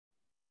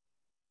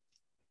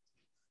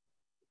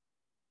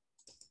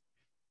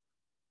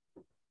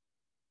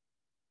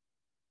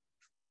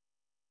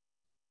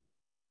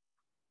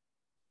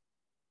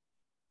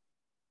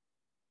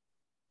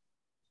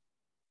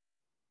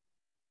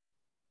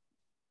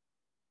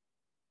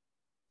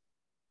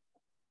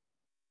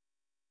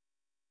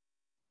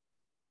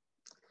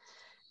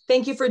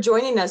Thank you for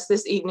joining us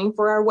this evening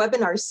for our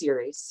webinar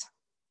series.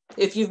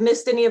 If you've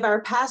missed any of our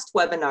past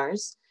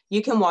webinars,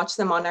 you can watch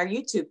them on our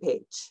YouTube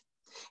page.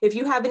 If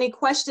you have any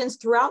questions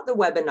throughout the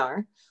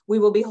webinar, we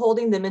will be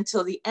holding them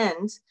until the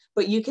end,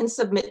 but you can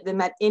submit them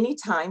at any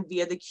time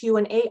via the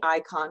Q&A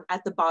icon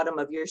at the bottom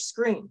of your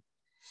screen.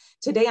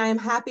 Today, I am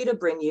happy to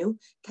bring you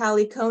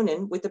Callie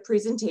Conan with a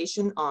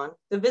presentation on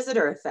the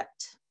visitor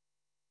effect.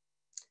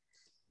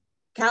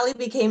 Callie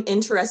became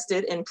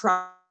interested in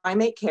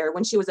primate care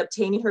when she was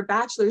obtaining her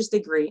bachelor's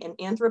degree in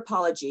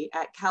anthropology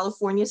at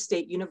California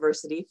State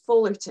University,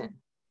 Fullerton.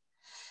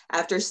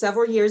 After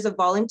several years of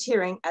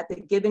volunteering at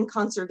the Gibbon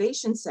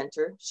Conservation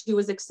Center, she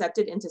was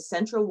accepted into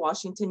Central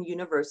Washington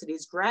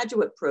University's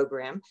graduate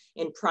program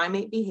in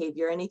primate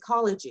behavior and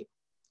ecology.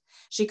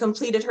 She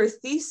completed her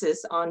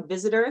thesis on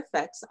visitor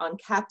effects on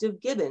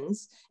captive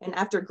gibbons, and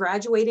after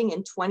graduating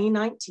in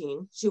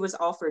 2019, she was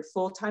offered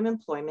full-time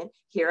employment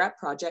here at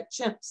Project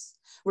Chimps.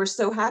 We're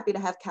so happy to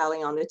have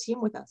Callie on the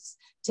team with us.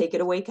 Take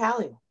it away,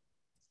 Callie.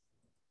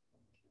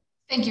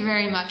 Thank you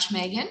very much,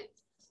 Megan.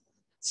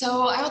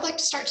 So I would like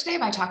to start today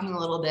by talking a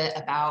little bit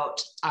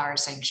about our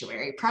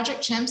sanctuary.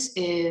 Project Chimps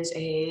is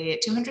a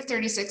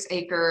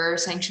 236-acre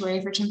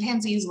sanctuary for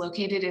chimpanzees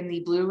located in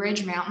the Blue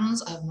Ridge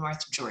Mountains of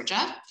North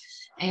Georgia.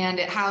 And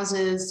it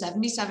houses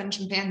 77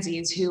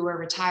 chimpanzees who were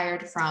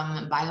retired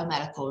from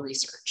biomedical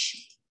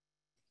research.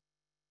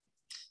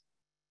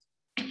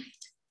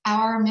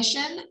 Our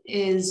mission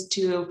is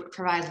to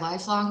provide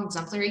lifelong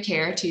exemplary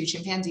care to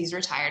chimpanzees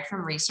retired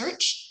from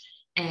research.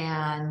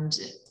 And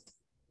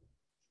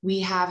we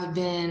have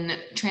been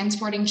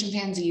transporting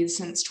chimpanzees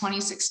since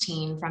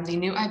 2016 from the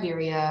New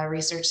Iberia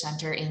Research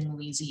Center in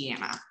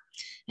Louisiana.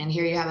 And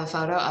here you have a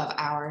photo of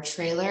our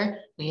trailer.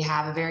 We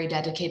have a very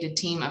dedicated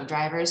team of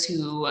drivers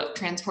who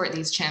transport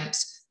these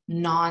chimps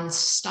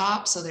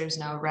non-stop. So there's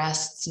no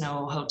rests,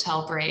 no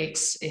hotel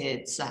breaks.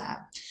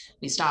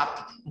 We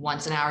stop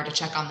once an hour to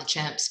check on the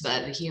chimps,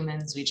 but the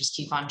humans, we just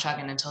keep on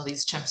chugging until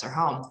these chimps are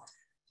home.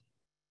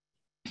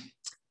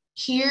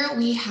 Here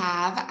we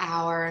have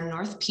our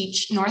North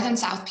and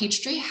South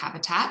Peachtree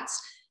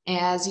habitats.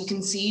 As you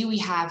can see, we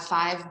have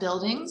 5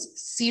 buildings: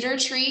 Cedar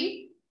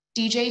Tree,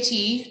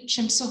 DJT,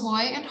 Chimps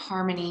Ahoy, and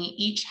Harmony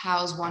each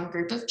house 1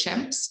 group of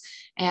chimps,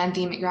 and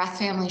the McGrath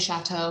family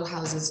chateau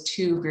houses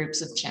 2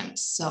 groups of chimps.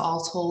 So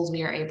all told,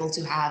 we are able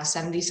to have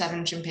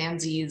 77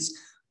 chimpanzees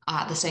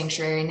at the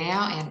sanctuary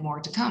now and more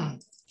to come.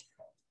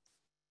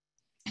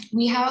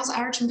 We house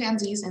our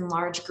chimpanzees in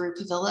large group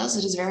villas.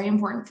 It is very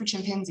important for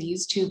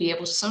chimpanzees to be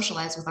able to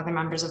socialize with other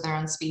members of their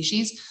own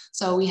species.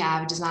 So we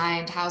have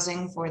designed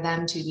housing for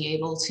them to be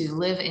able to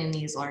live in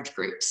these large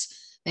groups.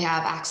 They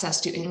have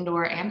access to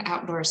indoor and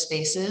outdoor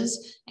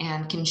spaces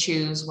and can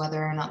choose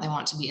whether or not they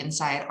want to be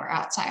inside or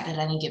outside at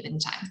any given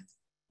time.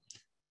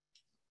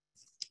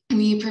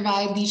 We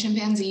provide the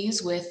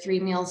chimpanzees with 3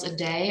 meals a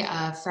day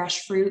of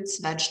fresh fruits,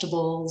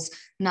 vegetables,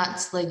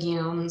 nuts,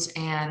 legumes,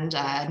 and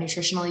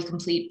nutritionally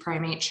complete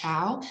primate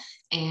chow.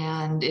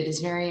 And it is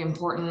very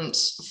important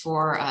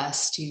for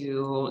us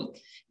to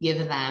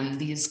give them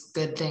these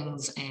good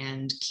things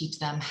and keep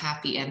them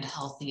happy and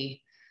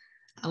healthy.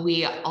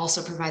 We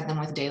also provide them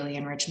with daily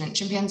enrichment.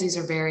 Chimpanzees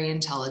are very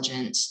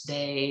intelligent.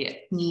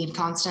 They need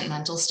constant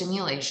mental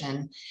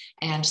stimulation.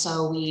 And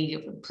so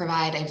we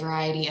provide a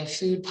variety of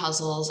food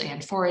puzzles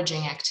and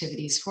foraging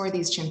activities for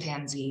these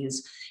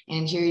chimpanzees.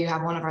 And here you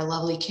have one of our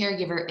lovely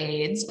caregiver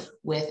aids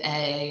with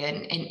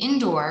an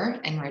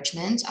indoor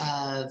enrichment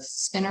of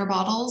spinner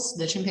bottles.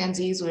 The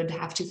chimpanzees would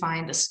have to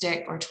find a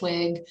stick or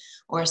twig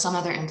or some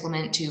other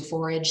implement to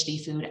forage the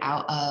food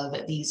out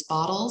of these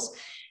bottles.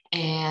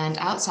 And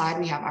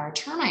outside we have our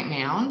termite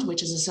mound,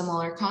 which is a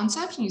similar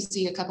concept. You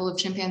see a couple of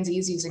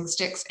chimpanzees using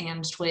sticks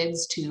and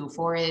twigs to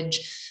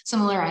forage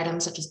similar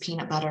items such as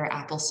peanut butter,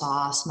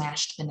 applesauce,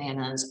 mashed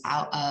bananas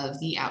out of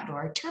the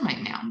outdoor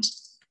termite mound.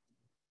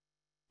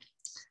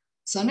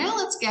 So now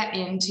let's get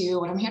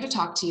into what I'm here to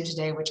talk to you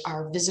today, which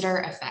are visitor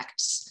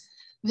effects.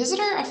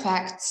 Visitor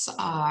effects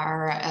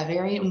are a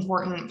very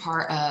important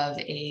part of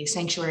a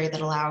sanctuary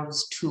that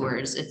allows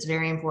tours. It's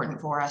very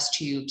important for us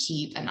to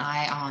keep an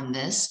eye on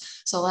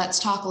this. So let's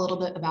talk a little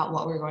bit about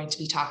what we're going to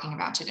be talking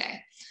about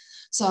today.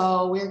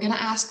 So we're going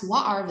to ask,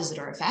 what are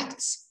visitor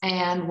effects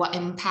and what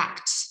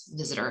impacts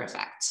visitor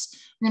effects?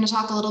 We're going to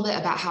talk a little bit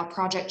about how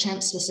Project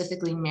Chimps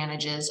specifically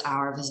manages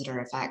our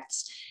visitor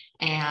effects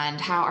and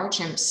how our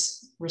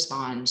chimps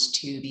respond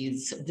to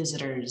these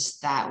visitors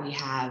that we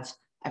have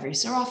every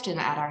so often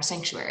at our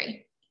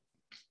sanctuary.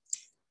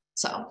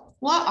 So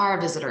what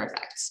are visitor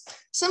effects?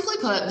 Simply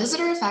put,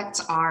 visitor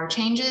effects are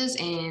changes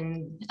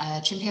in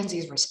a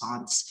chimpanzee's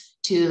response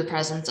to the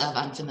presence of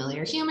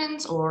unfamiliar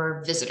humans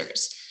or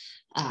visitors.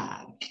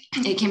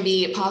 It can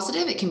be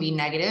positive, it can be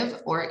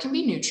negative, or it can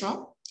be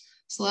neutral.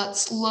 So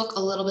let's look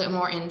a little bit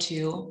more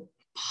into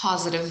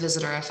positive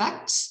visitor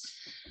effects.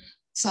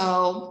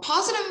 So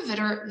positive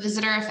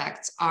visitor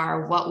effects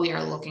are what we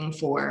are looking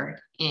for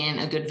in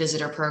a good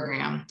visitor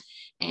program.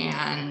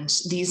 And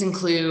these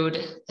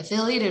include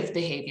affiliative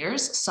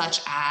behaviors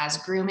such as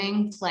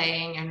grooming,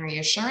 playing, and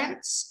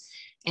reassurance.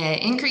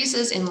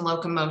 Increases in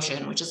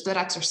locomotion, which is good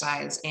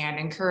exercise and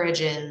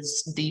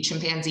encourages the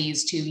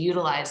chimpanzees to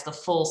utilize the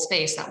full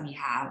space that we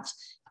have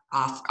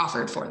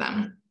offered for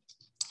them.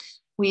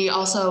 We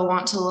also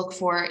want to look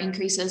for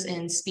increases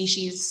in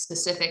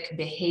species-specific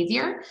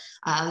behavior.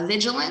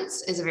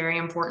 Vigilance is a very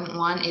important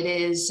one. It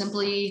is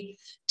simply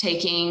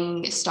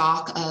taking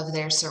stock of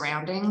their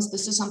surroundings.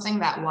 This is something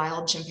that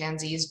wild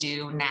chimpanzees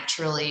do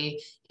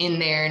naturally in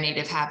their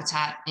native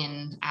habitat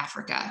in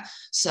Africa.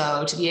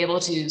 So to be able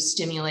to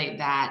stimulate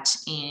that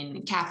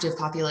in captive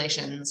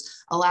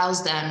populations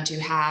allows them to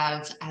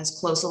have as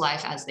close a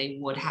life as they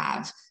would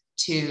have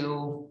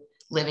to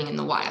living in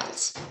the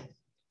wilds.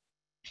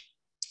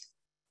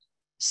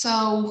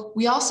 So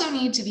we also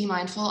need to be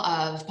mindful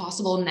of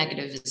possible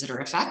negative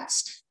visitor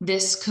effects.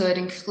 This could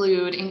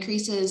include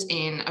increases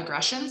in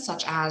aggression,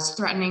 such as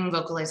threatening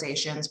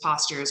vocalizations,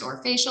 postures,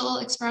 or facial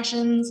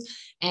expressions,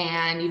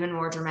 and even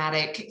more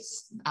dramatic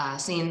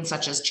scenes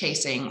such as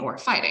chasing or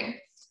fighting.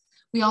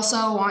 We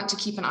also want to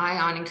keep an eye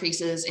on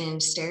increases in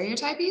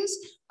stereotypies,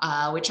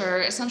 which are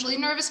essentially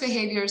nervous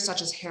behaviors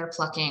such as hair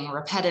plucking,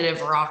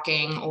 repetitive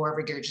rocking, or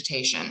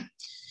regurgitation.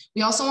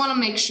 We also want to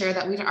make sure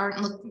that we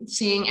aren't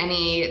seeing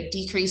any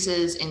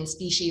decreases in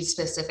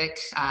species-specific,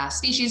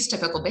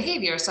 species-typical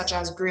behaviors, such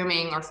as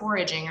grooming or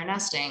foraging or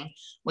nesting,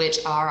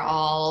 which are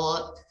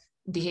all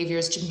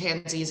behaviors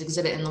chimpanzees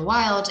exhibit in the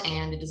wild,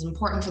 and it is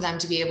important for them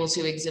to be able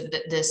to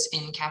exhibit this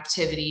in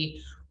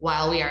captivity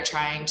while we are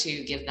trying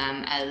to give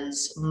them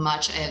as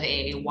much of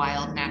a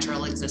wild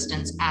natural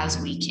existence as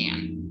we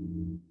can.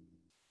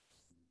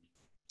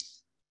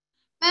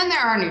 Then there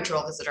are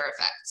neutral visitor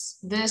effects.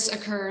 This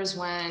occurs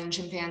when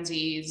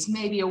chimpanzees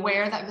may be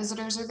aware that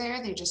visitors are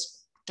there, they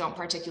just don't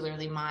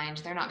particularly mind.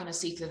 They're not going to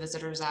seek the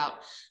visitors out,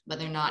 but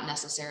they're not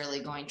necessarily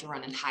going to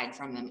run and hide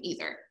from them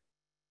either.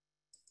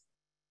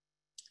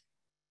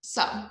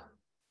 So,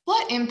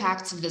 what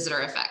impacts visitor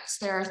effects?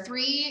 There are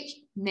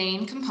three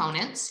main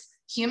components: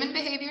 human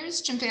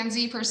behaviors,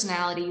 chimpanzee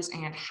personalities,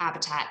 and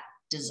habitat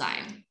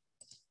design.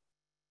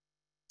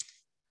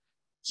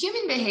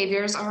 Human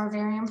behaviors are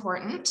very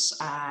important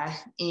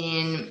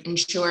in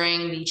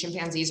ensuring the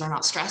chimpanzees are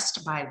not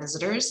stressed by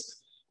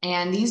visitors.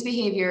 And these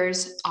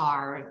behaviors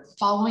are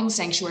following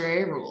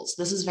sanctuary rules.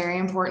 This is very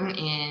important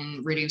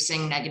in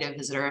reducing negative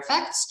visitor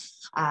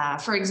effects.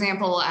 For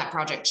example, at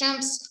Project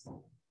Chimps,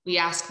 we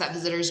ask that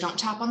visitors don't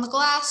tap on the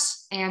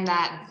glass and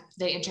that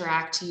they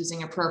interact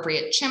using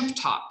appropriate chimp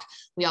talk.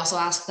 We also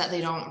ask that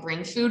they don't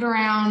bring food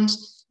around,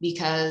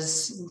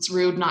 because it's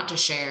rude not to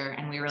share,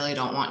 and we really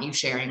don't want you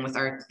sharing with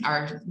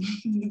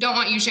don't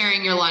want you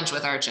sharing your lunch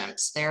with our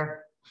chimps.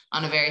 They're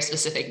on a very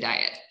specific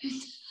diet.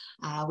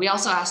 We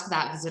also ask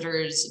that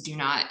visitors do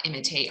not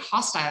imitate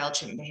hostile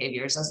chimp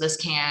behaviors, as this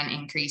can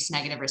increase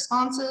negative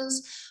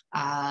responses.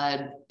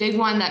 Big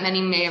one that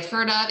many may have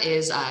heard of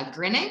is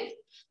grinning.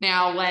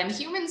 Now, when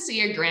humans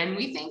see a grin,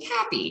 we think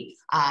happy,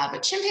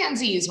 but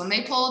chimpanzees, when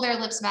they pull their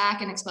lips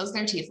back and expose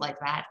their teeth like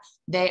that,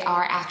 they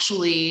are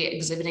actually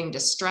exhibiting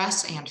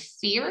distress and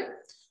fear.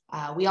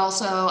 We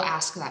also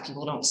ask that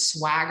people don't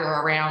swagger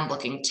around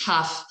looking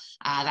tough.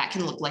 That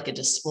can look like a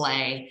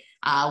display.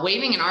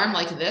 Waving an arm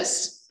like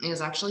this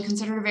is actually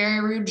considered a very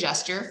rude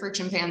gesture for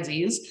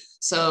chimpanzees.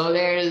 So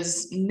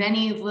there's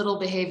many little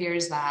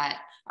behaviors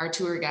that our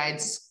tour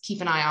guides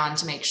keep an eye on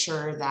to make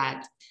sure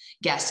that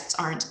guests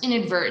aren't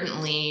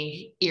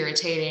inadvertently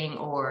irritating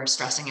or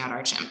stressing out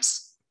our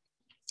chimps.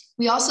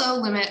 We also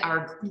limit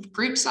our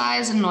group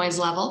size and noise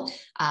level.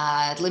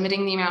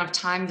 Limiting the amount of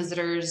time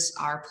visitors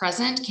are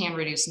present can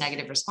reduce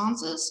negative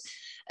responses.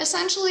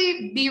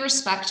 Essentially, be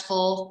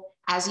respectful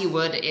as you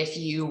would if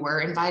you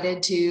were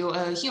invited to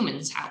a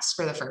human's house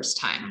for the first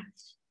time.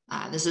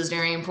 This is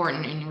very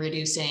important in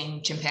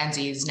reducing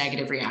chimpanzees'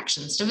 negative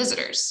reactions to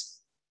visitors.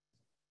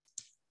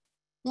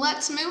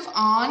 Let's move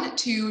on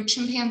to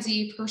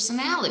chimpanzee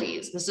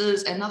personalities. This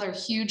is another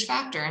huge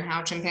factor in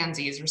how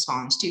chimpanzees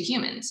respond to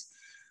humans.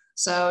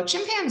 So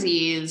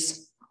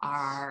chimpanzees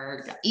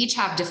each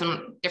have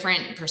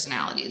different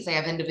personalities. They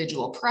have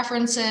individual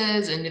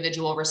preferences,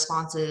 individual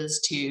responses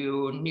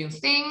to new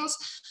things.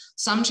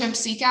 Some chimps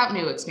seek out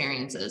new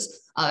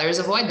experiences. Others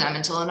avoid them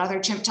until another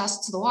chimp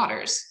tests the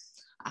waters.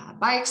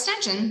 By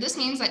extension, this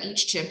means that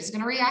each chimp is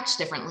going to react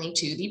differently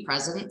to the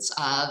presence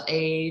of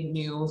a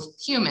new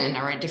human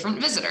or a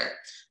different visitor.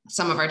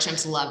 Some of our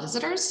chimps love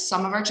visitors.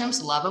 Some of our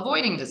chimps love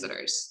avoiding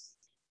visitors.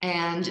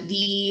 And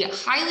the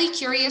highly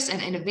curious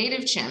and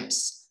innovative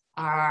chimps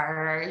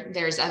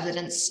there's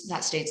evidence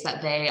that states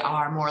that they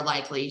are more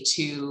likely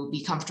to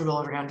be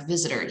comfortable around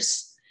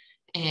visitors.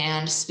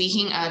 And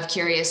speaking of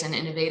curious and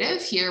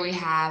innovative, here we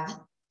have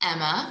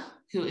Emma,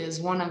 who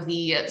is one of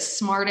the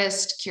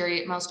smartest,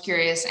 most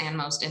curious, and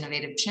most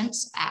innovative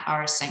chimps at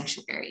our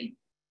sanctuary.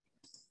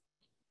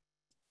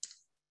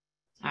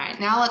 All right,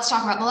 now let's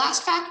talk about the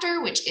last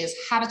factor, which is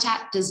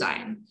habitat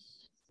design.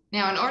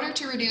 Now, in order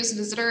to reduce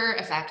visitor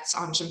effects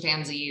on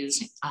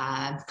chimpanzees,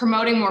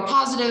 promoting more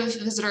positive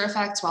visitor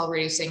effects while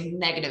reducing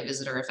negative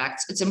visitor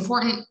effects, it's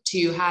important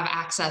to have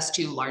access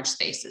to large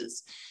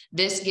spaces.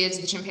 This gives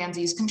the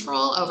chimpanzees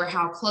control over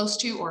how close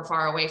to or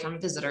far away from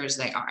visitors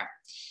they are.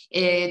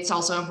 It's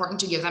also important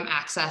to give them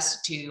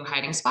access to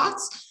hiding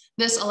spots.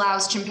 This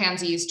allows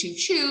chimpanzees to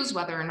choose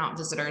whether or not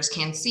visitors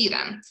can see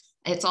them.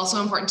 It's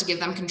also important to give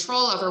them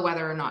control over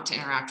whether or not to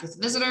interact with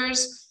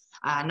visitors.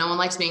 No one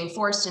likes being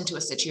forced into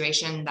a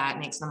situation that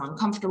makes them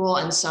uncomfortable,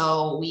 and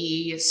so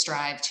we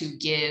strive to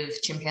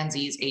give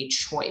chimpanzees a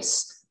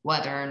choice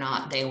whether or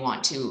not they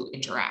want to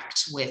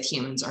interact with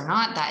humans or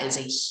not. That is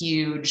a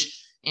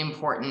huge,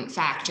 important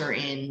factor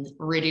in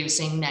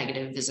reducing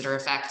negative visitor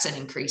effects and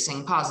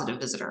increasing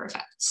positive visitor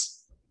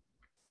effects.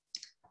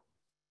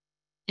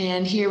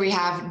 And here we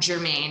have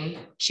Jermaine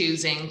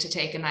choosing to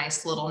take a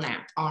nice little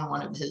nap on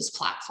one of his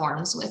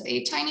platforms with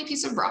a tiny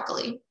piece of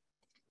broccoli.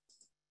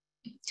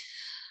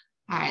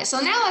 All right, so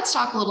now let's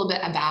talk a little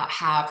bit about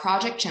how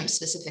Project Chimp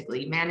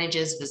specifically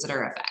manages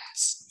visitor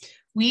effects.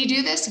 We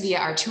do this via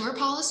our tour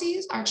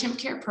policies, our chimp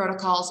care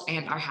protocols,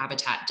 and our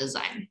habitat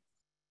design.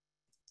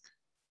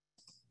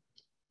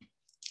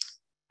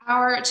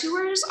 Our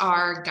tours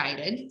are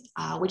guided,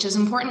 which is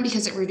important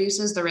because it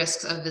reduces the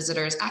risks of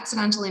visitors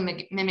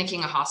accidentally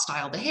mimicking a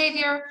hostile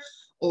behavior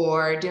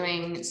or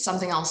doing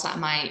something else that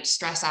might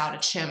stress out a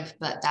chimp,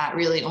 but that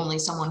really only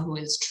someone who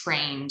is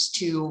trained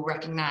to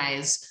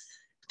recognize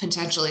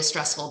potentially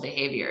stressful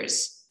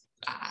behaviors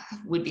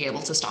would be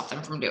able to stop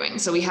them from doing.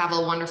 So we have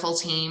a wonderful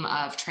team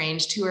of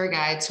trained tour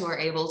guides who are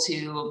able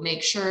to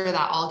make sure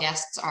that all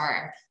guests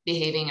are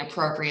behaving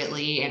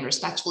appropriately and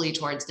respectfully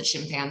towards the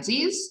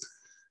chimpanzees.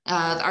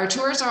 Our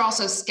tours are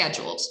also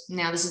scheduled.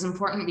 Now, this is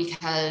important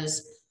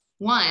because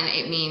one,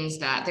 it means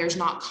that there's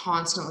not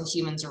constantly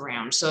humans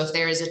around. So if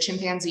there is a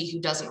chimpanzee who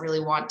doesn't really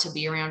want to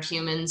be around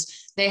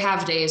humans, they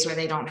have days where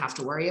they don't have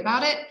to worry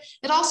about it.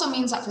 It also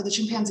means that for the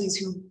chimpanzees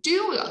who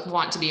do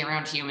want to be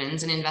around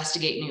humans and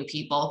investigate new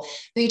people,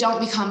 they don't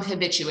become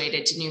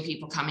habituated to new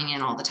people coming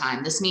in all the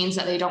time. This means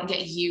that they don't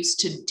get used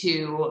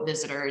to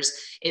visitors.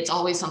 It's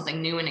always something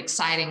new and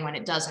exciting when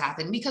it does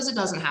happen because it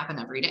doesn't happen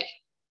every day.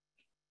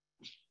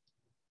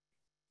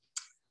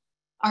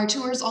 Our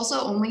tours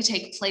also only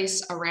take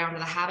place around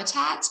the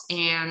habitat,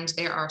 and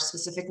there are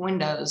specific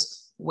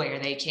windows where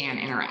they can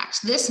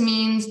interact. This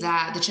means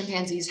that the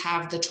chimpanzees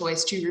have the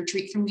choice to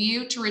retreat from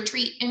view, to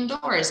retreat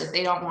indoors if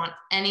they don't want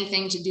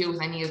anything to do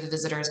with any of the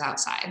visitors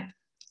outside.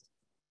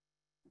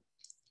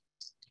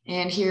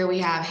 And here we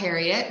have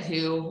Harriet,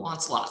 who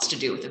wants lots to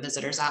do with the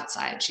visitors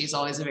outside. She's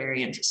always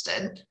very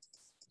interested.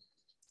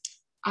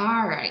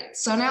 All right,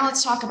 so now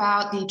let's talk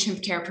about the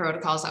chimp care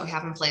protocols that we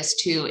have in place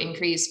to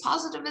increase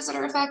positive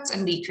visitor effects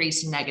and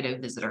decrease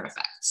negative visitor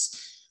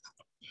effects.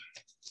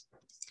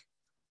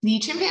 The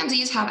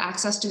chimpanzees have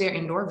access to their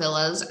indoor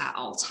villas at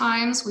all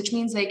times, which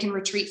means they can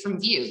retreat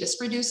from view. This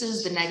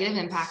reduces the negative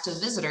impact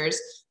of visitors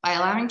by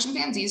allowing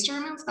chimpanzees to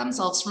remove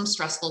themselves from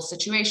stressful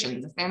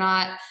situations. If they're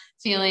not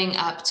feeling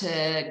up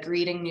to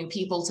greeting new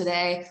people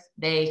today,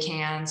 they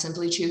can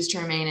simply choose to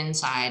remain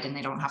inside and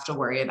they don't have to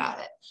worry about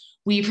it.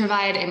 We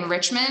provide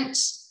enrichment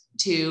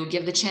to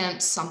give the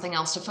chimps something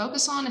else to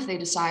focus on if they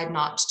decide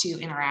not to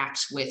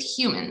interact with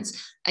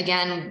humans.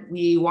 Again,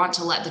 we want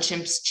to let the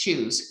chimps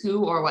choose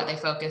who or what they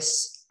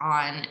focus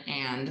on,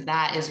 and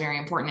that is very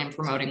important in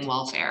promoting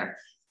welfare.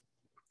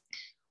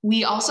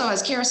 We also,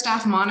 as care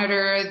staff,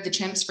 monitor the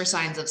chimps for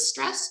signs of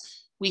stress.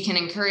 We can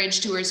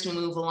encourage tours to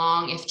move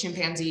along if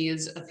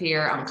chimpanzees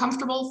appear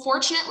uncomfortable.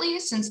 Fortunately,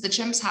 since the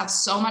chimps have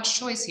so much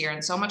choice here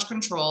and so much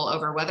control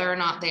over whether or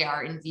not they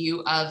are in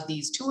view of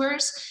these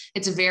tours,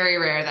 it's very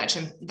rare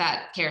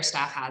that care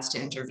staff has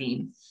to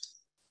intervene.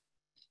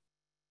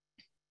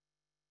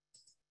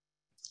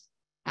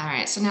 All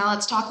right, so now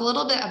let's talk a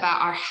little bit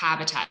about our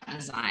habitat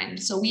design.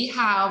 So we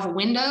have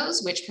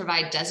windows which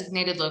provide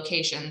designated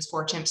locations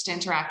for chimps to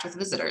interact with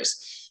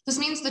visitors. This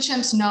means the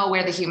chimps know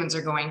where the humans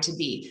are going to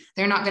be.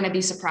 They're not going to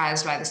be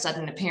surprised by the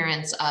sudden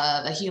appearance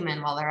of a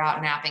human while they're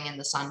out napping in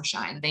the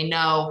sunshine. They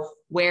know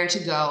where to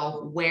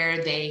go,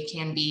 where they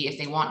can be if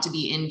they want to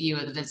be in view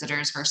of the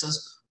visitors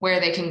versus where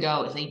they can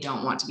go if they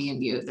don't want to be in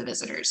view of the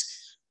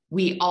visitors.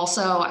 We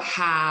also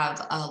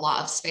have a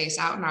lot of space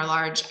out in our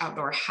large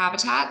outdoor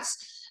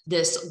habitats.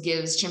 This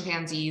gives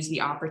chimpanzees the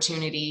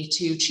opportunity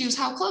to choose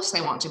how close they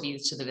want to be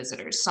to the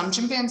visitors. Some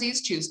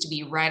chimpanzees choose to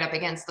be right up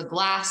against the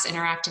glass,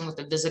 interacting with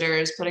the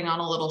visitors, putting on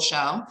a little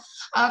show.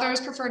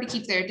 Others prefer to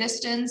keep their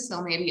distance.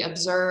 They'll maybe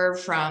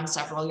observe from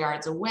several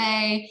yards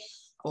away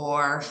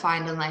or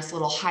find a nice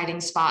little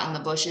hiding spot in the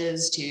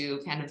bushes to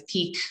kind of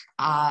peek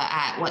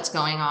at what's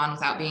going on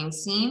without being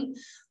seen,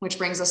 which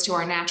brings us to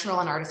our natural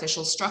and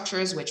artificial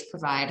structures, which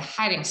provide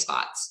hiding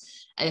spots.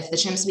 If the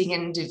chimps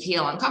begin to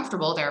feel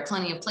uncomfortable, there are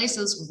plenty of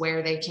places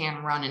where they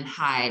can run and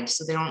hide,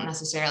 so they don't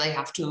necessarily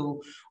have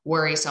to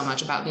worry so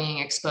much about being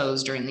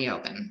exposed or in the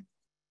open.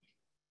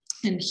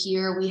 And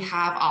here we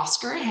have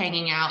Oscar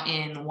hanging out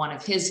in one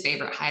of his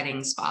favorite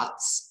hiding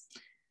spots.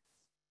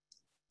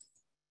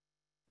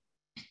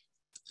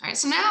 All right,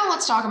 so now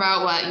let's talk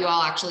about what you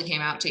all actually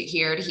came out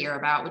here to hear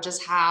about, which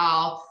is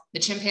how the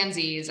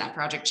chimpanzees at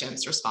Project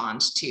Chimps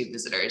respond to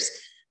visitors.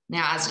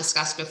 Now, as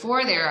discussed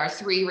before, there are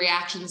 3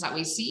 reactions that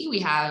we see. We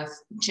have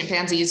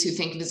chimpanzees who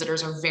think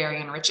visitors are very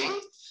enriching.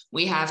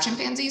 We have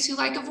chimpanzees who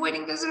like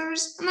avoiding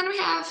visitors. And then we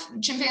have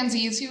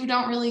chimpanzees who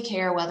don't really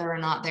care whether or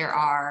not there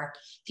are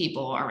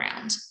people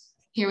around.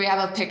 Here we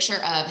have a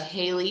picture of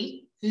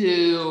Haley,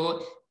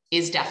 who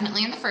is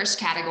definitely in the first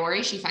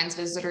category. She finds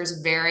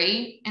visitors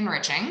very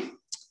enriching.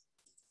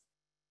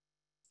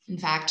 In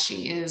fact,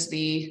 she is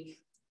the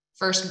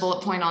first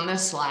bullet point on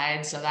this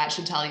slide, so that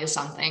should tell you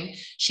something.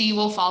 She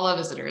will follow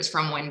visitors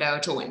from window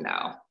to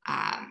window.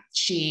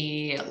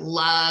 She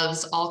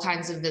loves all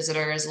kinds of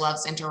visitors,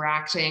 loves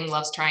interacting,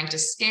 loves trying to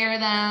scare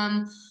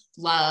them,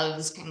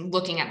 loves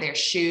looking at their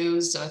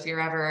shoes. So if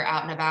you're ever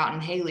out and about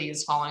and Haley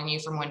is following you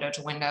from window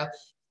to window,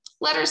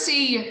 let her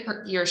see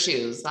your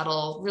shoes.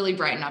 That'll really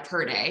brighten up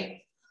her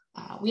day.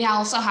 We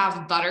also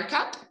have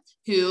Buttercup,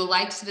 who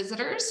likes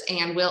visitors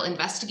and will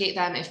investigate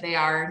them if they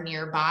are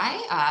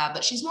nearby,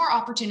 but she's more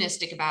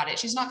opportunistic about it.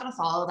 She's not going to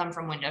follow them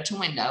from window to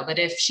window, but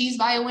if she's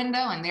by a window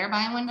and they're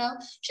by a window,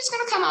 she's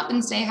going to come up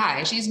and say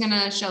hi. She's going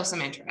to show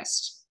some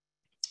interest.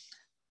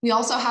 We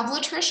also have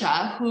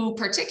Latricia, who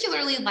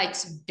particularly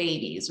likes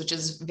babies, which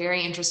is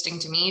very interesting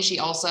to me. She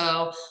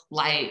also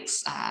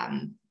likes,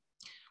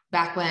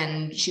 back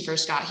when she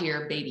first got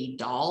here, baby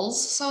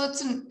dolls. So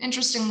it's an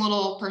interesting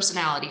little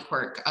personality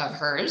quirk of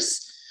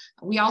hers.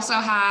 We also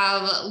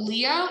have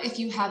Leo. If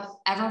you have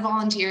ever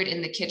volunteered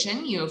in the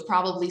kitchen, you have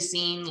probably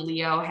seen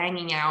Leo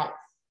hanging out,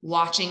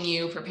 watching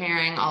you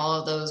preparing all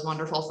of those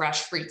wonderful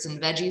fresh fruits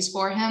and veggies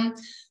for him.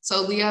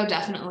 So Leo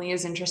definitely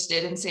is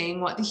interested in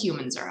seeing what the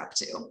humans are up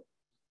to.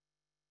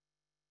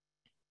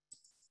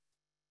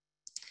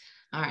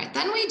 All right,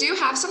 then we do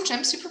have some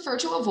chimps who prefer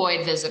to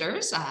avoid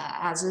visitors,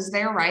 as is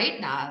their right.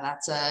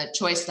 That's a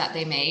choice that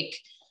they make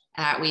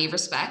that we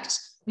respect.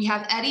 We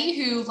have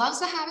Eddie, who loves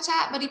the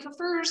habitat, but he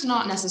prefers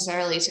not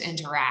necessarily to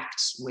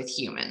interact with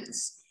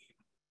humans.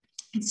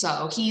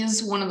 So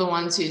he's one of the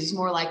ones who's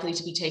more likely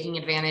to be taking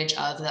advantage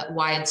of that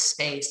wide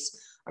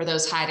space or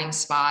those hiding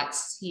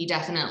spots. He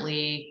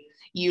definitely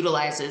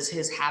utilizes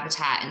his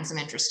habitat in some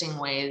interesting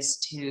ways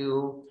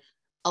to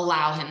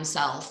allow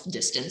himself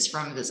distance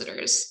from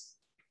visitors.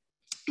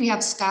 We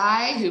have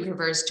Sky, who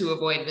prefers to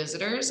avoid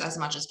visitors as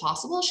much as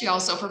possible. She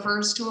also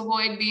prefers to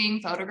avoid being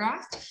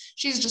photographed.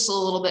 She's just a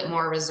little bit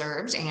more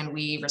reserved, and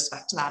we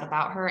respect that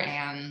about her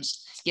and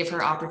give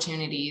her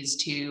opportunities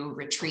to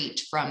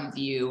retreat from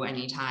view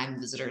anytime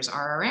visitors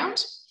are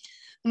around.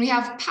 And we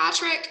have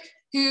Patrick,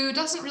 who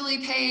doesn't really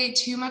pay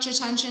too much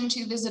attention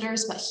to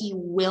visitors, but he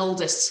will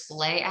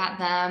display at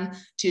them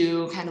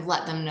to kind of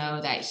let them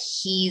know that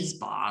he's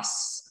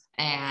boss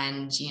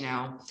and,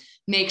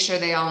 make sure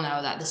they all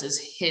know that this is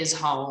his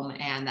home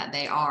and that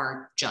they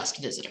are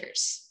just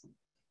visitors.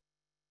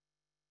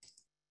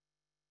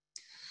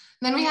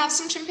 Then we have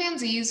some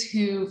chimpanzees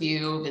who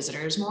view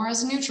visitors more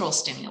as neutral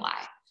stimuli.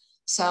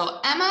 So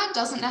Emma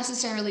doesn't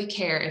necessarily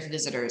care if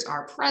visitors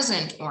are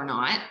present or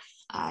not.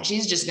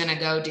 She's just gonna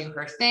go do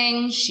her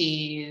thing.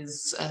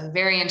 She's a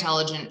very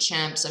intelligent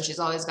chimp, so she's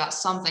always got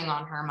something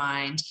on her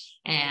mind,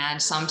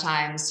 and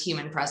sometimes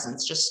human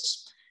presence just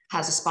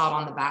has a spot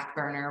on the back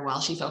burner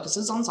while she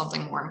focuses on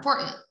something more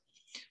important.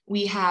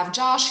 We have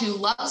Josh, who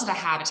loves the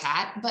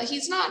habitat, but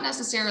he's not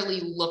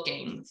necessarily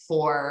looking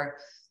for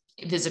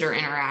visitor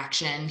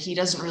interaction. He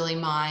doesn't really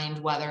mind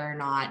whether or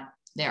not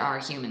there are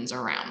humans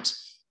around.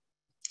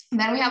 And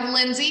then we have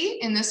Lindsay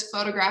in this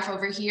photograph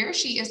over here.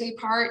 She is a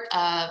part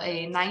of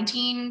a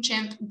 19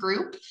 chimp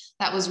group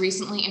that was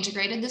recently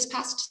integrated this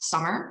past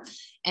summer.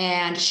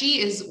 And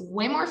she is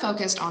way more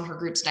focused on her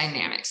group's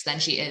dynamics than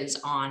she is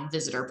on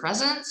visitor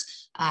presence.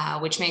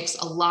 Which makes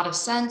a lot of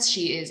sense.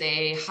 She is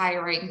a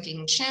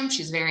high-ranking chimp.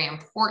 She's very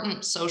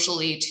important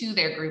socially to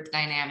their group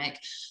dynamic.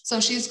 So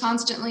she's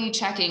constantly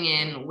checking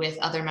in with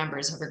other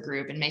members of her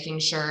group and making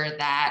sure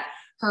that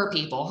her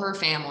people, her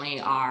family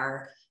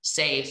are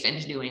safe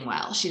and doing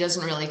well. She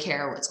doesn't really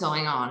care what's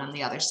going on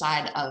the other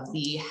side of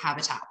the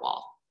habitat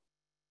wall.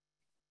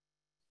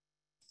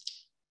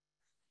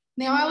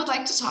 Now I would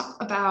like to talk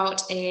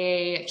about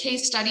a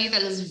case study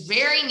that is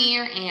very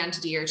near and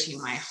dear to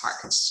my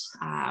heart.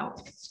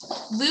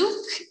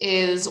 Luke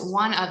is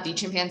one of the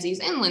chimpanzees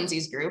in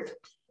Lindsay's group.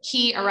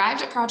 He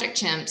arrived at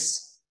Project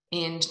Chimps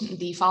in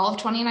the fall of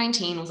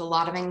 2019 with a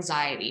lot of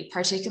anxiety,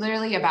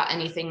 particularly about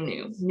anything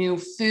new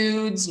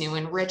foods, new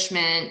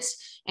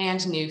enrichments,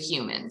 and new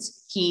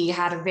humans. He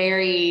had a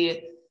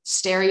very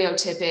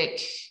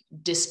stereotypic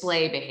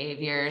display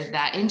behavior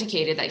that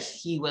indicated that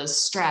he was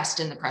stressed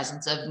in the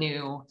presence of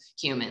new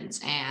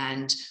humans.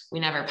 And we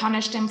never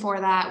punished him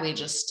for that. We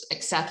just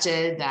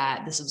accepted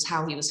that this was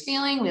how he was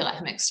feeling. We let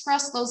him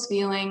express those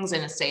feelings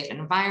in a safe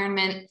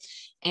environment.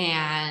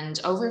 And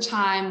over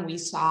time, we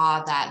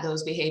saw that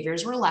those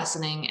behaviors were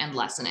lessening and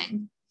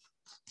lessening.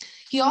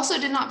 He also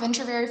did not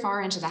venture very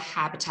far into the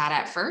habitat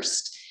at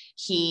first.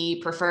 He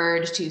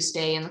preferred to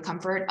stay in the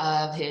comfort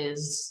of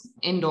his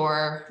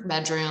indoor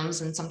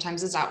bedrooms and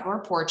sometimes his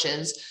outdoor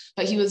porches,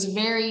 but he was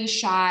very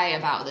shy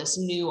about this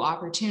new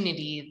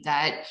opportunity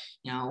that,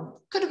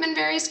 could have been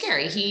very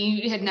scary.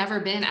 He had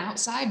never been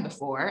outside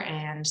before,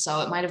 and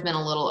so it might have been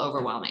a little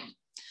overwhelming.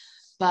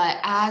 But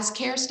as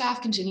care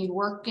staff continued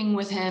working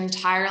with him,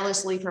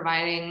 tirelessly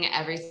providing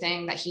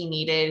everything that he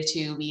needed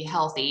to be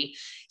healthy,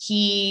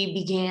 he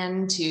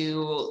began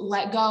to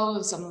let go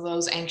of some of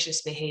those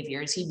anxious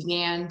behaviors. He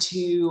became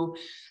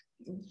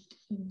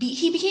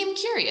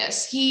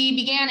curious. He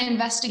began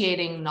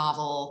investigating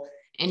novel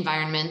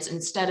environments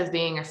instead of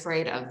being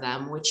afraid of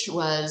them, which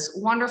was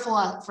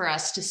wonderful for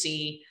us to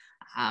see.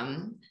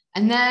 And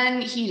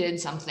then he did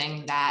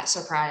something that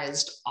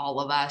surprised all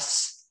of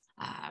us.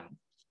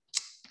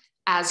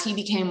 As he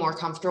became more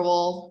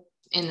comfortable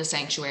in the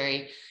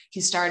sanctuary,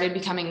 he started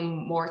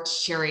becoming more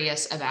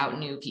curious about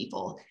new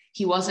people.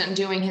 He wasn't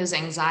doing his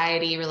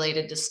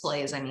anxiety-related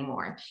displays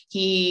anymore.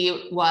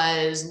 He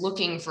was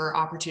looking for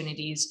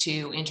opportunities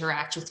to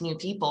interact with new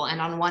people. And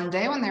on one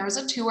day when there was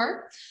a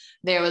tour,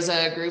 there was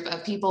a group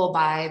of people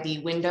by the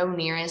window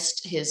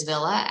nearest his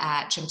villa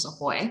at Chimps.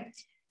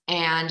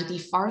 And the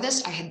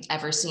farthest I had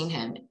ever seen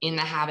him in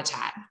the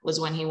habitat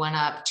was when he went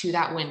up to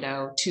that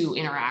window to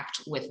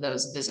interact with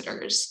those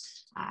visitors.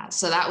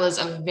 So that was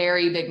a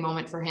very big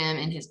moment for him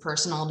in his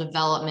personal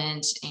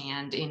development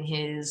and in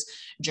his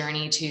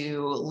journey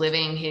to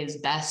living his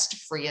best,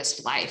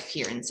 freest life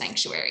here in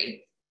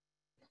Sanctuary.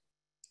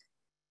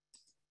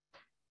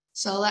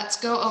 So let's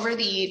go over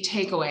the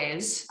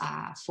takeaways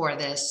for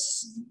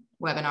this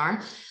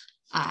webinar.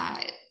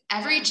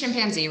 Every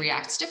chimpanzee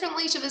reacts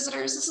differently to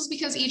visitors. This is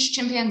because each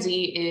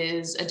chimpanzee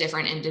is a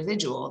different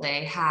individual.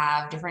 They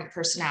have different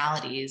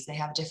personalities. They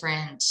have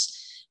different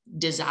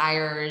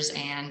desires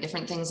and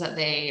different things that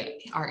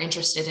they are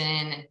interested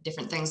in,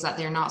 different things that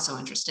they're not so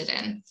interested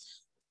in.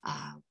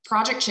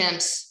 Project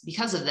Chimps,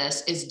 because of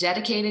this, is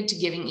dedicated to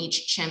giving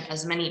each chimp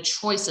as many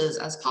choices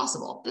as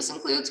possible. This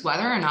includes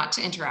whether or not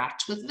to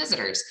interact with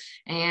visitors.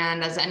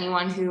 And as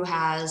anyone who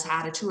has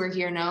had a tour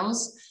here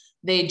knows,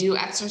 they do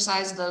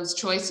exercise those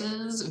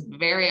choices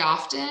very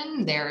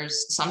often.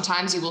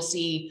 Sometimes you will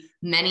see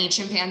many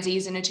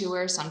chimpanzees in a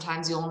tour,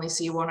 sometimes you'll only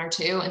see one or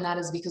two, and that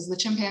is because the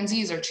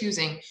chimpanzees are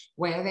choosing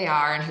where they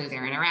are and who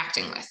they're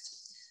interacting with.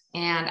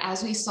 And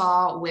as we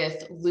saw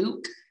with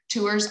Luke,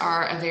 tours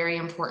are a very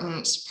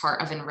important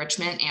part of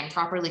enrichment, and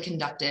properly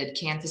conducted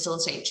can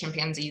facilitate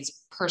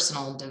chimpanzees'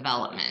 personal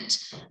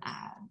development.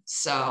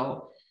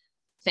 So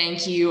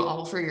thank you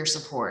all for your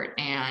support,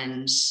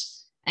 and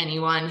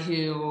anyone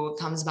who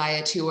comes by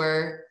a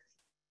tour,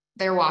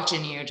 they're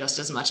watching you just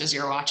as much as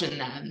you're watching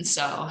them.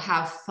 So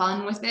have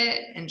fun with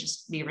it and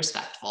just be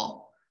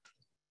respectful.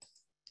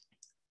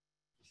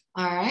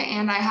 All right,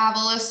 and I have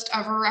a list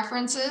of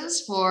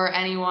references for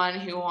anyone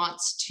who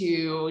wants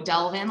to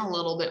delve in a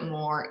little bit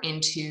more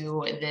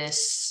into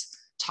this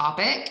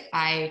topic.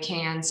 I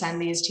can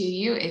send these to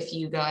you if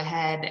you go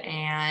ahead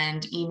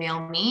and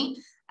email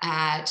me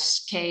at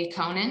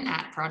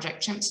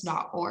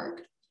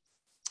kconan@projectchimps.org.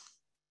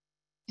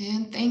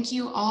 And thank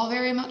you all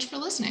very much for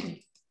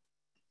listening.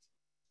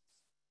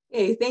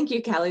 Hey, thank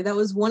you, Callie. That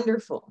was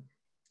wonderful.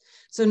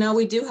 So now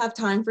we do have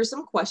time for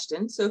some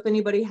questions. So if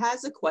anybody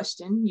has a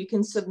question, you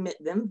can submit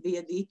them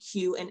via the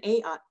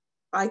Q&A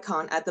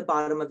icon at the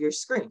bottom of your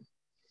screen.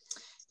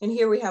 And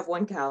here we have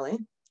one, Callie.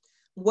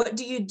 What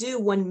do you do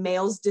when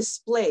males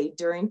display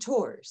during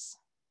tours?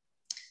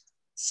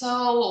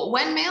 So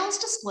when males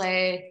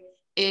display,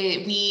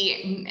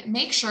 we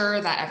make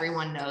sure that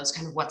everyone knows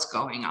kind of what's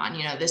going on.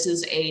 This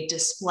is a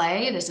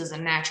display. This is a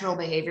natural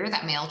behavior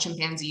that male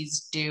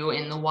chimpanzees do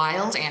in the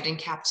wild and in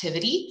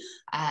captivity.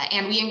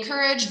 And we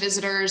encourage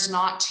visitors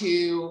not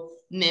to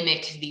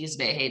mimic these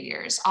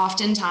behaviors.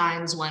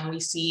 Oftentimes when we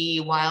see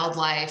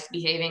wildlife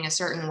behaving a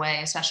certain way,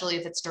 especially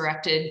if it's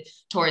directed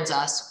towards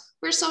us,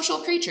 we're social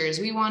creatures.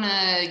 We want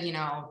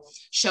to,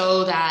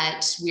 show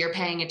that we are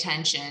paying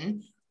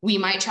attention. We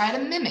might try to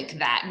mimic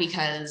that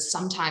because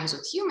sometimes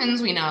with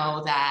humans, we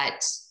know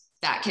that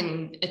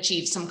can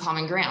achieve some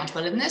common ground.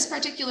 But in this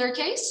particular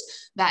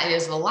case, that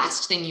is the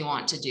last thing you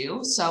want to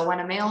do. So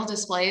when a male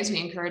displays, we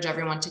encourage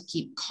everyone to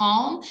keep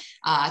calm,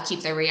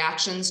 keep their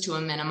reactions to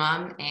a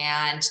minimum,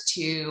 and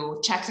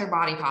to check their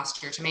body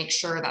posture to make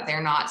sure that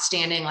they're not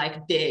standing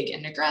like big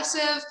and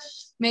aggressive.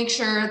 Make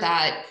sure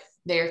that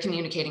they're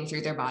communicating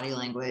through their body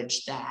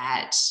language,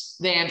 that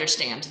they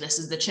understand this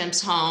is the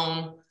chimp's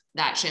home,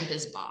 that chimp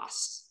is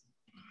boss.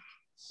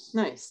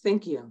 Nice,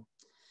 thank you.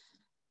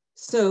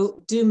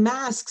 So do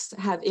masks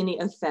have any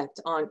effect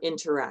on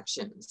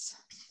interactions?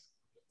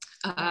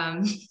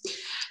 Actually,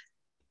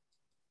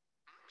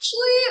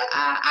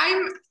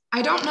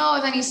 I don't know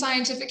of any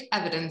scientific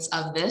evidence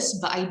of this,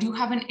 but I do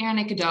have an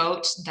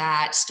anecdote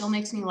that still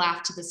makes me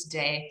laugh to this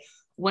day.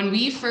 When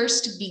we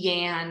first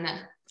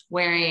began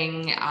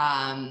wearing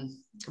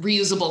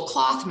reusable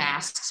cloth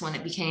masks, when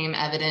it became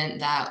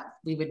evident that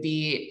we would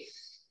be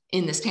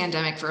in this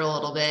pandemic for a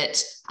little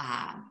bit,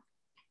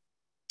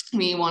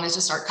 we wanted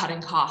to start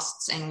cutting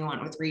costs, and we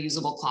went with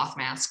reusable cloth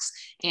masks.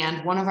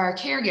 And one of our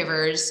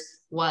caregivers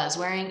was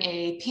wearing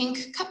a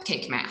pink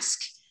cupcake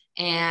mask,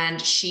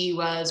 and she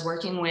was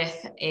working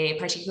with a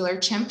particular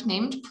chimp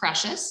named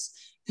Precious,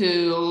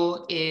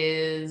 who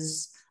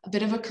is a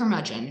bit of a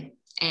curmudgeon.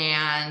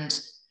 And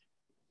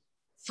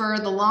for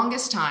the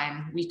longest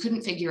time, we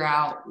couldn't figure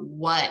out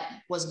what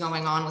was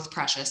going on with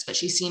Precious, but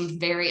she seemed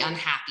very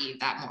unhappy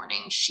that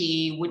morning.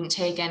 She wouldn't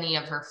take any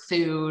of her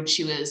food.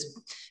 She was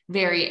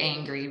very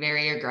angry,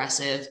 very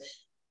aggressive.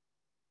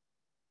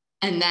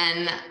 And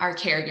then our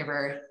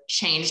caregiver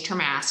changed her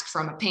mask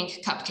from a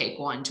pink cupcake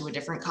one to a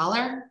different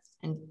color.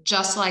 And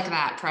just like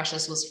that,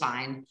 Precious was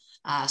fine.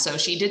 So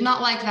she did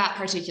not like that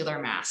particular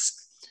mask.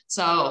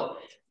 So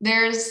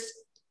there's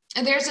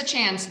a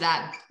chance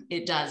that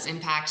it does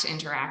impact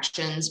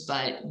interactions,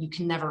 but you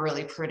can never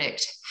really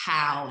predict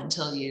how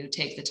until you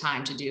take the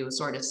time to do a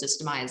sort of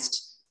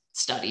systemized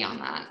study on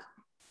that.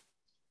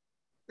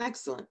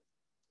 Excellent.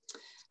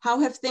 How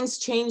have things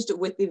changed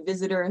with the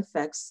visitor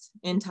effects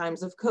in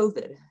times of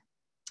COVID?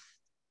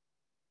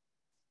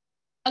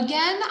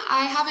 Again,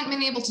 I haven't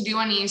been able to do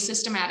any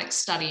systematic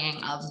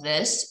studying of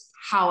this.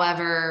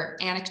 However,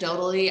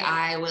 anecdotally,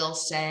 I will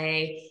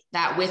say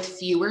that with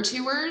fewer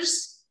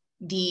tours,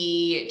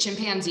 the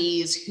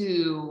chimpanzees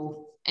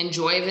who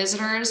enjoy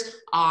visitors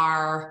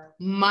are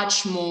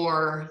much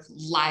more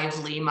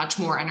lively, much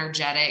more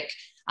energetic,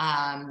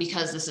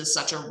 because this is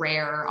such a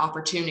rare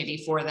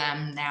opportunity for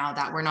them now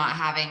that we're not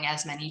having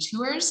as many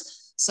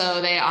tours.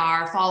 So they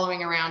are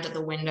following around at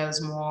the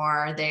windows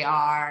more. They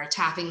are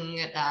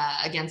tapping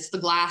against the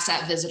glass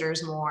at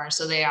visitors more.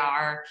 So they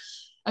are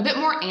a bit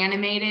more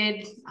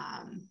animated,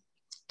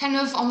 kind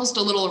of almost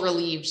a little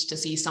relieved to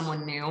see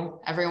someone new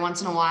every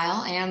once in a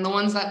while. And the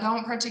ones that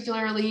don't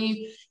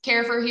particularly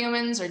care for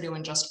humans are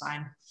doing just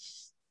fine.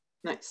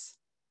 Nice.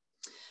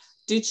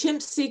 Do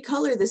chimps see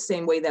color the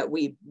same way that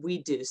we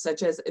do,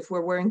 such as if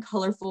we're wearing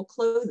colorful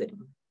clothing?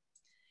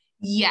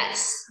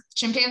 Yes,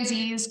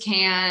 chimpanzees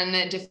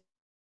can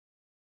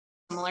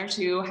similar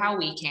to how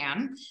we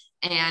can.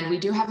 And we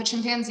do have a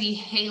chimpanzee,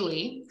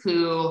 Haley,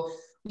 who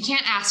we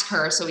can't ask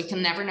her, so we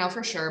can never know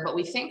for sure, but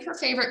we think her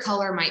favorite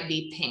color might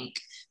be pink,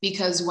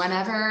 because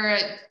whenever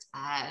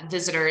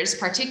visitors,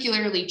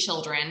 particularly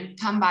children,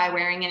 come by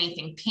wearing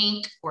anything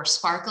pink or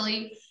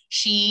sparkly,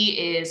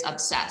 she is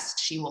obsessed.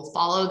 She will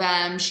follow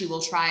them. She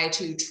will try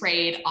to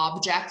trade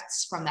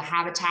objects from the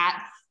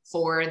habitat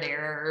for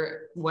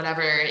their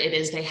whatever it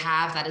is they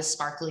have that is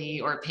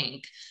sparkly or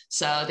pink.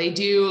 So they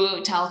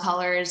do tell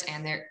colors,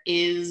 and there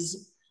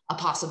is a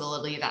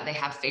possibility that they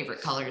have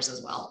favorite colors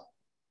as well.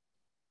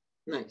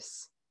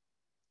 Nice.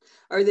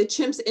 Are the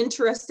chimps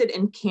interested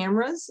in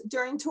cameras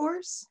during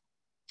tours?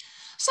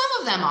 Some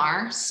of them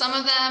are. Some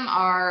of them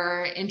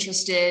are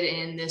interested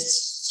in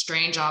this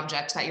strange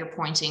object that you're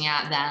pointing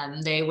at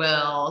them. They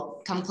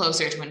will come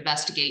closer to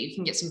investigate. You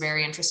can get some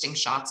very interesting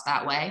shots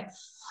that way.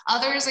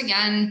 Others,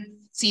 again,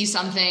 see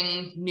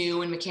something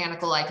new and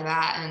mechanical like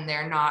that, and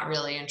they're not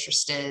really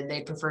interested.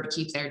 They prefer to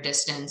keep their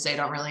distance. They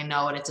don't really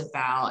know what it's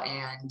about,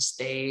 and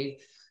they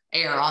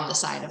err on the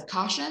side of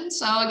caution.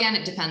 So again,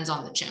 it depends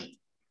on the chimp.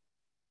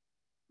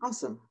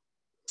 Awesome.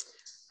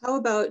 How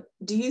about,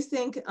 do you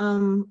think,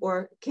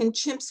 or can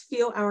chimps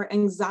feel our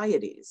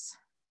anxieties?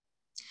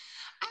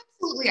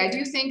 Absolutely. I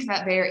do think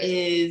that there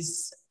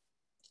is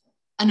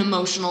an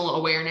emotional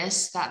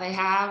awareness that they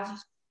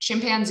have.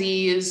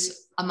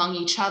 Chimpanzees among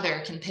each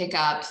other can pick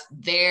up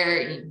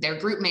their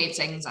group mates'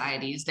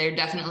 anxieties. They're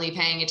definitely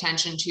paying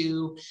attention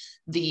to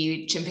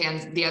the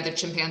other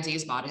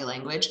chimpanzees' body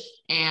language.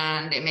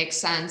 And it makes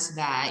sense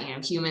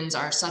that, humans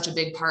are such a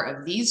big part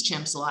of these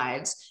chimps'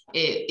 lives.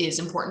 It is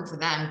important for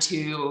them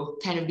to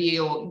kind of be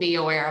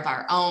aware of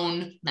our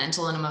own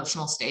mental and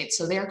emotional states.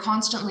 So they're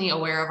constantly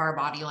aware of our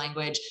body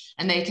language,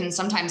 and they can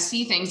sometimes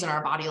see things in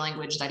our body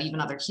language that even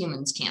other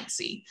humans can't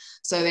see.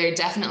 So they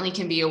definitely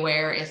can be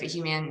aware if a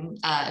human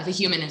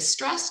is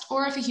stressed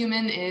or if a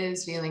human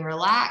is feeling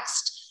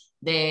relaxed.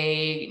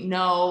 They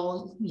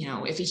know,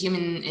 if a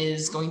human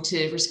is going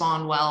to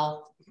respond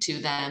well to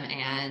them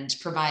and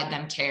provide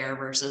them care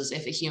versus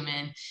if a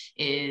human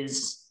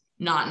is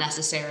not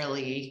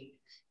necessarily,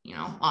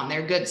 on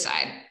their good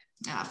side.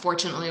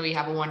 Fortunately, we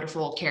have a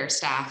wonderful care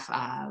staff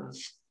of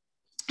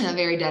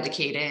very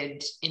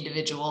dedicated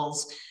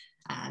individuals.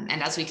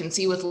 And as we can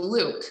see with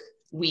Luke,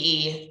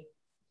 we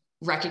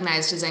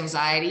recognized his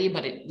anxiety,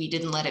 but we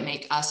didn't let it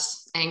make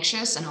us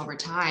anxious. And over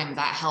time,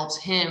 that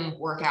helped him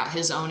work out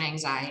his own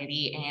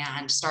anxiety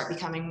and start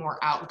becoming more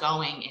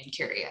outgoing and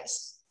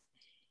curious.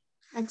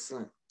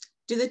 Excellent.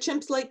 Do the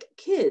chimps like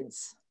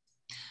kids?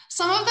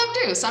 Some of them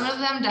do. Some of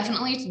them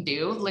definitely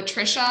do.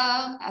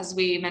 Latricia, as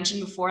we mentioned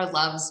before,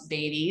 loves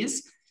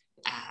babies.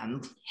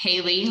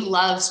 Haley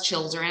loves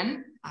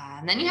children.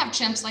 And then you have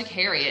chimps like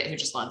Harriet, who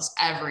just loves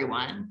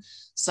everyone.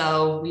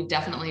 So we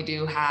definitely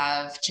do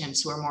have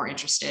chimps who are more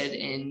interested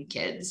in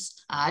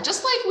kids,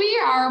 just like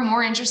we are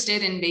more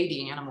interested in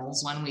baby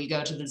animals when we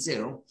go to the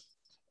zoo.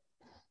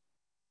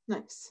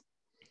 Nice.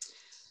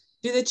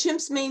 Do the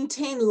chimps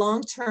maintain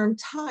long-term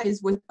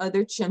ties with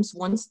other chimps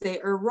once they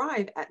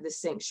arrive at the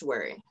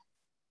sanctuary?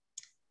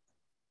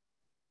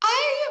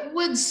 I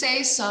would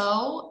say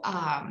so.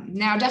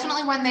 Now,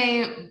 definitely when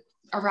they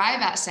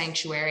arrive at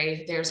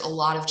sanctuary, there's a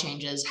lot of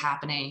changes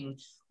happening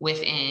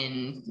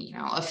within,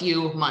 a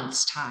few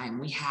months'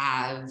 time.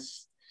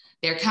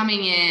 They're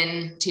coming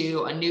in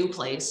to a new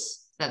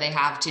place that they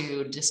have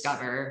to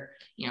discover,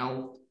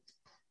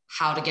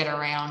 how to get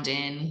around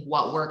in,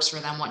 what works for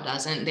them, what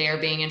doesn't. They are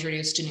being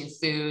introduced to new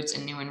foods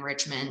and new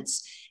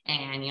enrichments.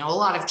 And, a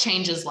lot of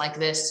changes like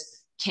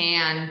this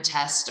can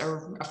test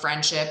a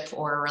friendship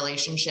or a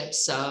relationship.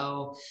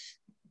 So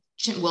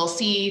we'll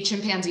see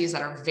chimpanzees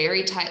that are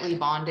very tightly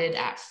bonded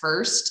at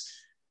first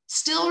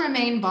still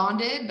remain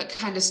bonded, but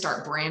kind of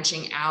start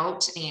branching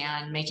out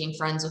and making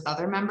friends with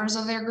other members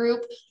of their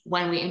group.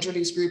 When we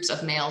introduce groups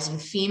of males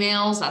and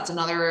females, that's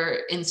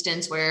another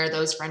instance where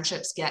those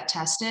friendships get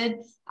tested.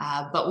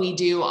 But we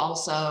do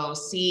also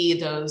see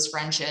those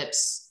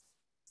friendships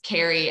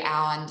carry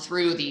on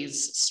through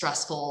these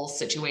stressful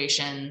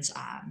situations.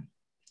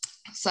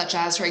 Such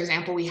as, for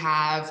example, we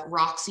have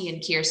Roxy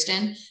and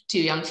Kirsten, two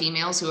young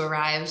females who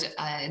arrived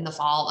in the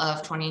fall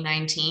of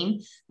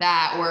 2019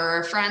 that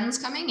were friends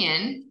coming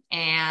in,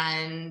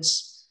 and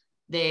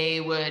they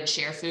would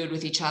share food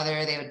with each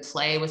other. They would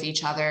play with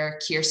each other.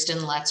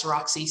 Kirsten lets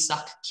Roxy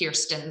suck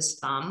Kirsten's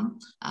thumb,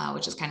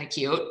 which is kind of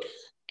cute.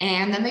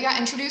 And then they got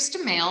introduced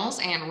to males,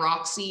 and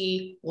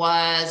Roxy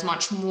was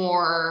much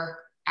more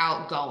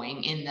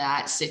outgoing in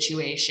that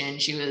situation.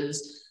 She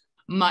was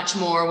much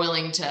more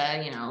willing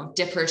to,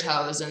 dip her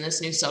toes in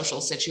this new social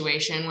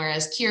situation,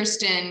 whereas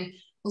Kirsten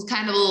was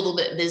kind of a little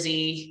bit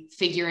busy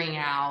figuring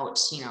out,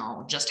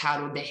 just how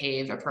to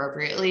behave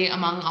appropriately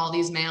among all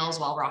these males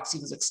while Roxy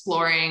was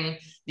exploring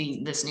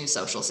this new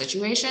social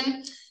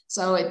situation.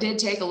 So it did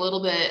take a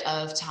little bit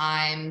of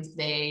time.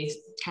 They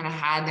kind of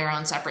had their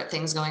own separate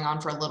things going on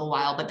for a little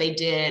while, but they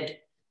did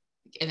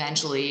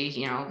eventually,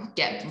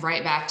 get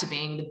right back to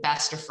being the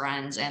best of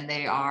friends, and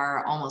they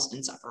are almost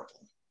inseparable.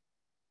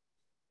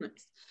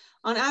 Nice.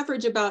 On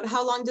average, about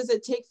how long does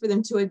it take for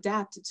them to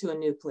adapt to a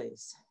new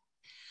place?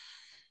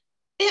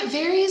 It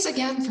varies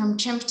again from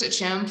chimp to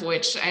chimp,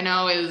 which I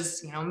know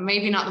is,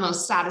 maybe not the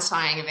most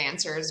satisfying of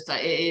answers, but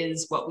it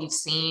is what we've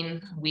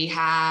seen. We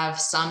have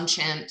some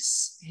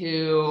chimps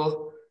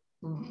who,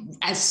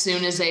 as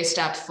soon as they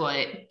step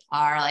foot,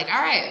 are like,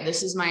 all right,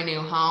 this is my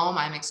new home.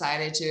 I'm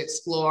excited to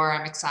explore.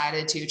 I'm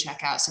excited to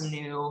check out some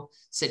new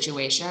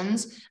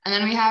situations. And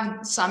then we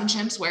have some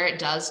chimps where it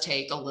does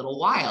take a little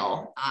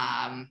while.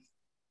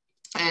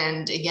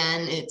 And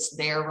again, it's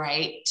their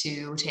right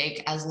to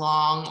take as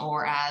long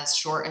or as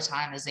short a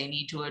time as they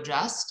need to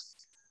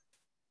adjust.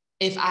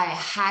 If I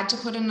had to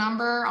put a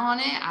number on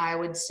it, I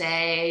would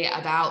say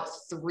about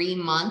 3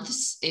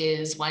 months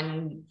is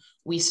when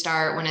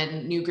when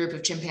a new group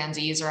of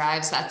chimpanzees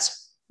arrives.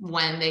 That's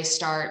when they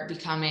start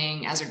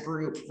becoming, as a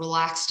group,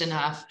 relaxed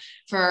enough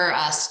for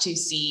us to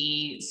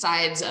see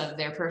sides of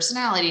their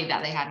personality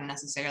that they hadn't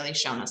necessarily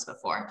shown us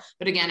before.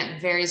 But again, it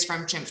varies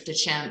from chimp to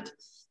chimp.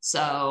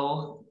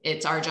 So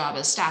it's our job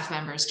as staff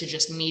members to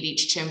just meet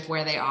each chimp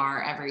where they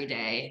are every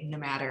day, no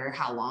matter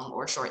how long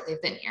or short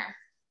they've been here.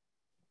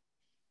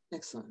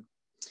 Excellent.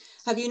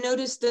 Have you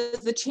noticed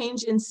does the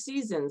change in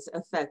seasons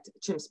affect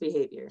chimps'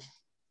 behavior?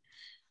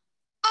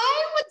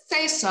 I would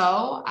say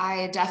so.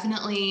 I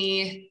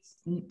definitely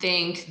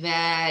think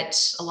that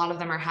a lot of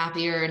them are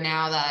happier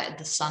now that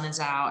the sun is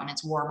out and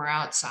it's warmer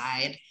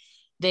outside.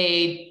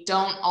 They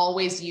don't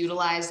always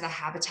utilize the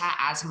habitat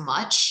as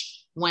much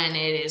when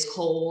it is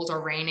cold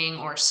or raining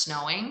or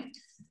snowing.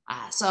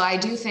 So I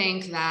do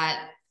think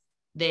that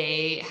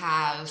they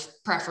have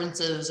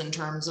preferences in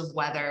terms of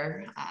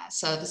weather.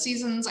 So the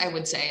seasons, I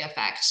would say,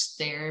 affect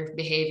their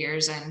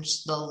behaviors and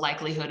the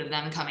likelihood of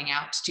them coming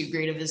out to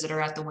greet a visitor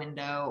at the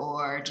window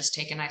or just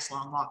take a nice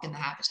long walk in the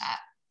habitat.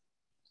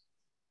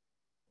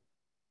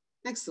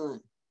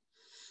 Excellent.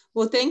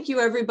 Well, thank you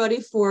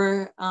everybody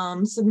for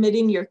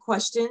submitting your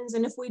questions.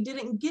 And if we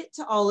didn't get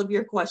to all of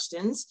your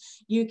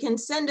questions, you can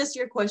send us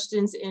your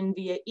questions in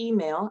via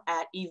email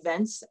at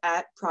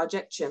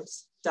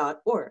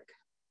events@projectchimps.org.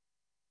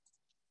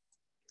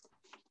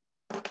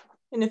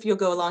 And if you'll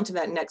go along to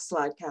that next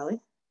slide,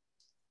 Callie.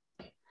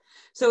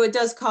 So it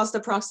does cost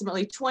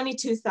approximately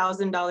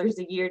 $22,000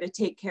 a year to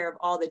take care of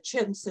all the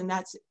chimps, and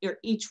that's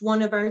each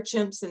one of our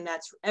chimps, and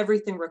that's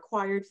everything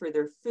required for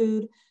their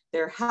food,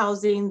 their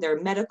housing,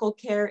 their medical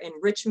care,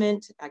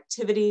 enrichment,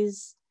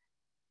 activities.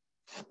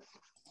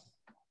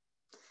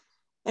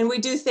 And we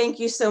do thank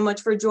you so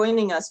much for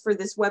joining us for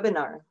this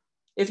webinar.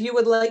 If you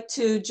would like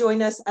to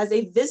join us as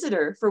a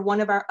visitor for one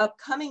of our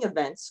upcoming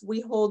events,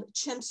 we hold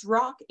Chimps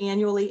Rock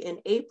annually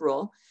in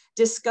April,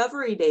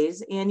 Discovery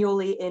Days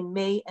annually in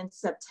May and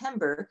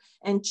September,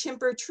 and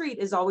Chimp Retreat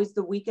is always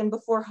the weekend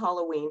before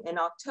Halloween in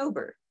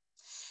October.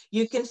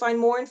 You can find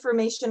more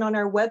information on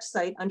our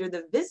website under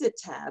the Visit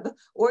tab,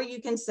 or you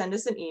can send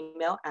us an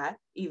email at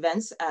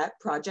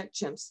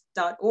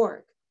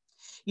events@projectchimps.org.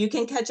 You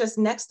can catch us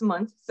next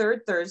month,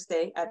 third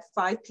Thursday at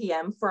 5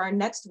 p.m. for our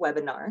next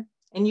webinar.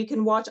 and you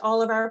can watch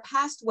all of our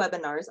past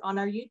webinars on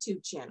our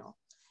YouTube channel.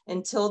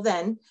 Until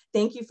then,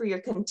 thank you for your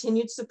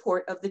continued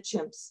support of the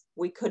Chimps.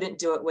 We couldn't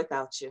do it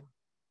without you.